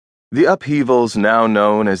The upheavals now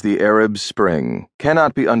known as the Arab Spring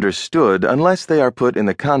cannot be understood unless they are put in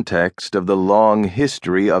the context of the long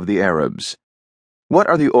history of the Arabs. What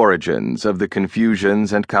are the origins of the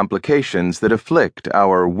confusions and complications that afflict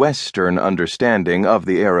our Western understanding of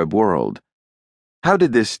the Arab world? How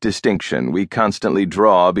did this distinction we constantly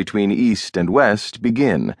draw between East and West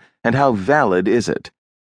begin, and how valid is it?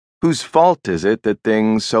 Whose fault is it that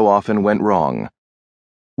things so often went wrong?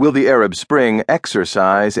 Will the Arab Spring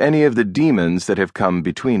exorcise any of the demons that have come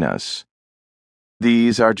between us?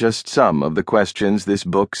 These are just some of the questions this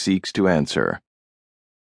book seeks to answer.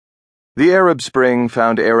 The Arab Spring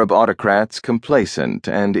found Arab autocrats complacent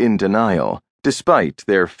and in denial, despite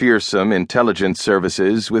their fearsome intelligence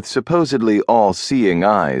services with supposedly all-seeing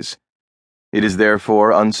eyes. It is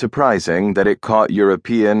therefore unsurprising that it caught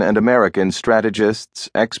European and American strategists,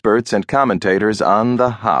 experts, and commentators on the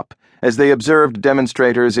hop as they observed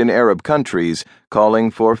demonstrators in Arab countries calling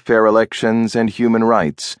for fair elections and human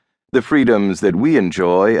rights, the freedoms that we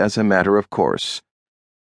enjoy as a matter of course.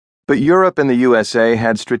 But Europe and the USA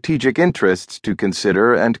had strategic interests to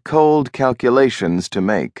consider and cold calculations to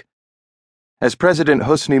make. As President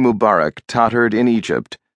Hosni Mubarak tottered in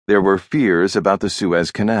Egypt, there were fears about the Suez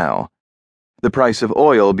Canal. The price of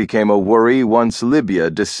oil became a worry once Libya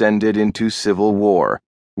descended into civil war,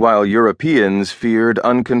 while Europeans feared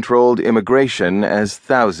uncontrolled immigration as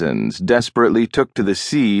thousands desperately took to the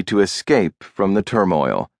sea to escape from the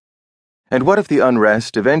turmoil. And what if the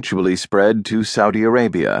unrest eventually spread to Saudi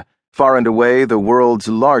Arabia, far and away the world's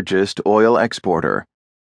largest oil exporter?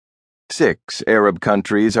 6 Arab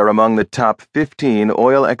countries are among the top 15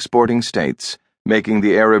 oil-exporting states, making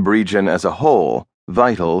the Arab region as a whole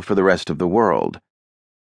vital for the rest of the world.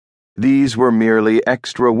 These were merely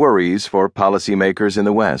extra worries for policymakers in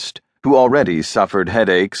the West, who already suffered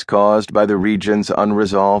headaches caused by the region's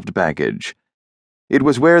unresolved baggage. It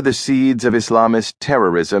was where the seeds of Islamist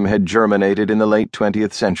terrorism had germinated in the late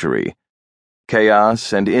 20th century.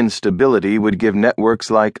 Chaos and instability would give networks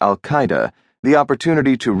like Al-Qaeda the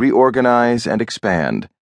opportunity to reorganize and expand.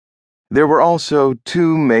 There were also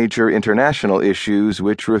 2 major international issues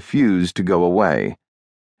which refused to go away.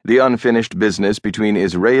 The unfinished business between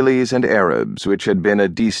Israelis and Arabs, which had been a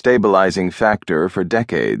destabilizing factor for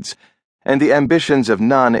decades, and the ambitions of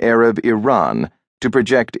non-Arab Iran to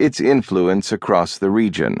project its influence across the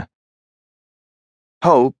region.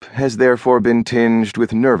 Hope has therefore been tinged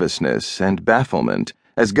with nervousness and bafflement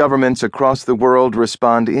as governments across the world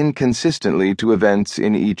respond inconsistently to events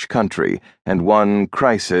in each country, and one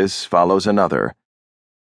crisis follows another.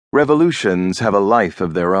 Revolutions have a life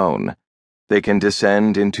of their own. They can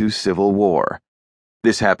descend into civil war.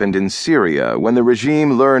 This happened in Syria when the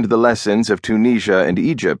regime learned the lessons of Tunisia and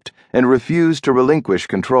Egypt and refused to relinquish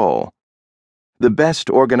control. The best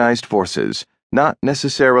organized forces, not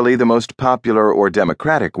necessarily the most popular or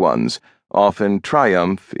democratic ones, often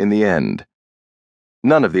triumph in the end.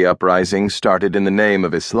 None of the uprisings started in the name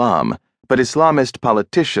of Islam, but Islamist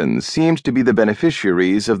politicians seemed to be the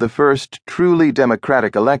beneficiaries of the first truly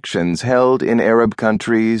democratic elections held in Arab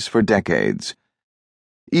countries for decades.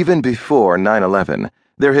 Even before 9/11,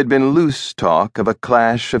 there had been loose talk of a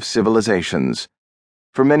clash of civilizations.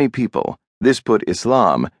 For many people, this put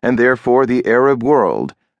Islam, and therefore the Arab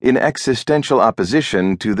world, in existential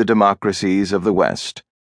opposition to the democracies of the West.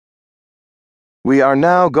 We are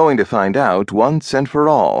now going to find out once and for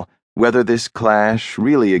all whether this clash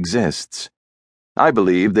really exists. I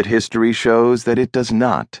believe that history shows that it does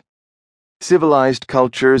not. Civilized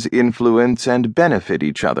cultures influence and benefit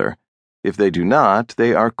each other. If they do not,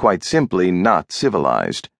 they are quite simply not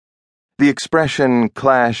civilized. The expression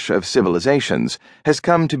clash of civilizations has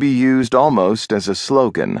come to be used almost as a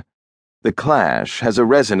slogan. The clash has a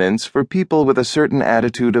resonance for people with a certain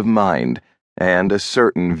attitude of mind and a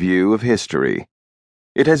certain view of history.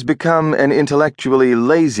 It has become an intellectually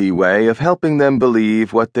lazy way of helping them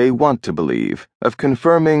believe what they want to believe, of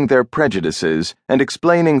confirming their prejudices and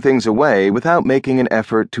explaining things away without making an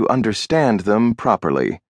effort to understand them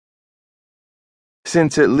properly.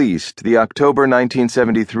 Since at least the October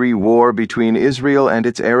 1973 war between Israel and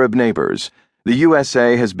its Arab neighbors, the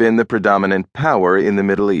USA has been the predominant power in the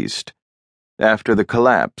Middle East. After the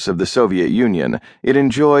collapse of the Soviet Union, it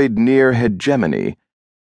enjoyed near hegemony.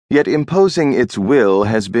 Yet imposing its will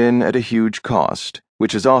has been at a huge cost,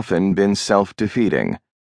 which has often been self-defeating.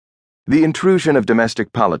 The intrusion of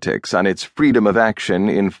domestic politics on its freedom of action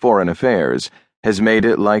in foreign affairs has made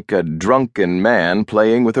it like a drunken man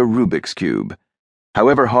playing with a Rubik's Cube.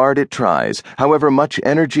 However hard it tries, however much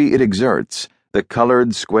energy it exerts, the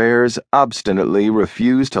colored squares obstinately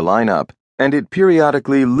refuse to line up, and it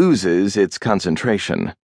periodically loses its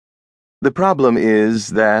concentration. The problem is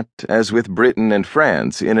that, as with Britain and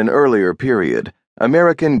France in an earlier period,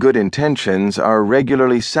 American good intentions are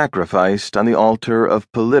regularly sacrificed on the altar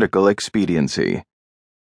of political expediency.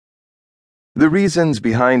 The reasons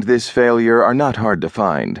behind this failure are not hard to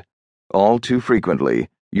find. All too frequently,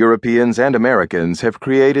 Europeans and Americans have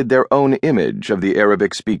created their own image of the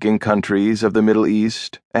Arabic-speaking countries of the Middle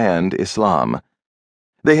East and Islam.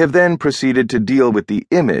 They have then proceeded to deal with the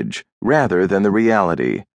image rather than the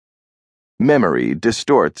reality. Memory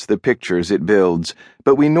distorts the pictures it builds,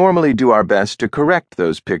 but we normally do our best to correct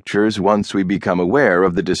those pictures once we become aware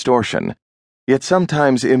of the distortion. Yet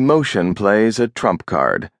sometimes emotion plays a trump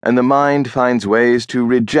card, and the mind finds ways to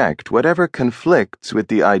reject whatever conflicts with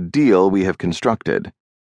the ideal we have constructed.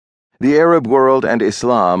 The Arab world and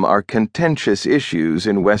Islam are contentious issues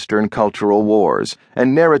in Western cultural wars,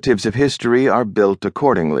 and narratives of history are built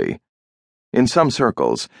accordingly. In some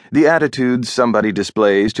circles, the attitudes somebody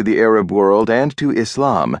displays to the Arab world and to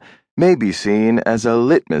Islam may be seen as a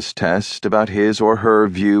litmus test about his or her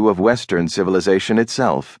view of Western civilization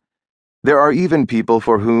itself. There are even people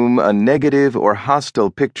for whom a negative or hostile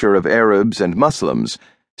picture of Arabs and Muslims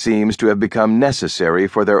seems to have become necessary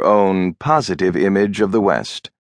for their own positive image of the West.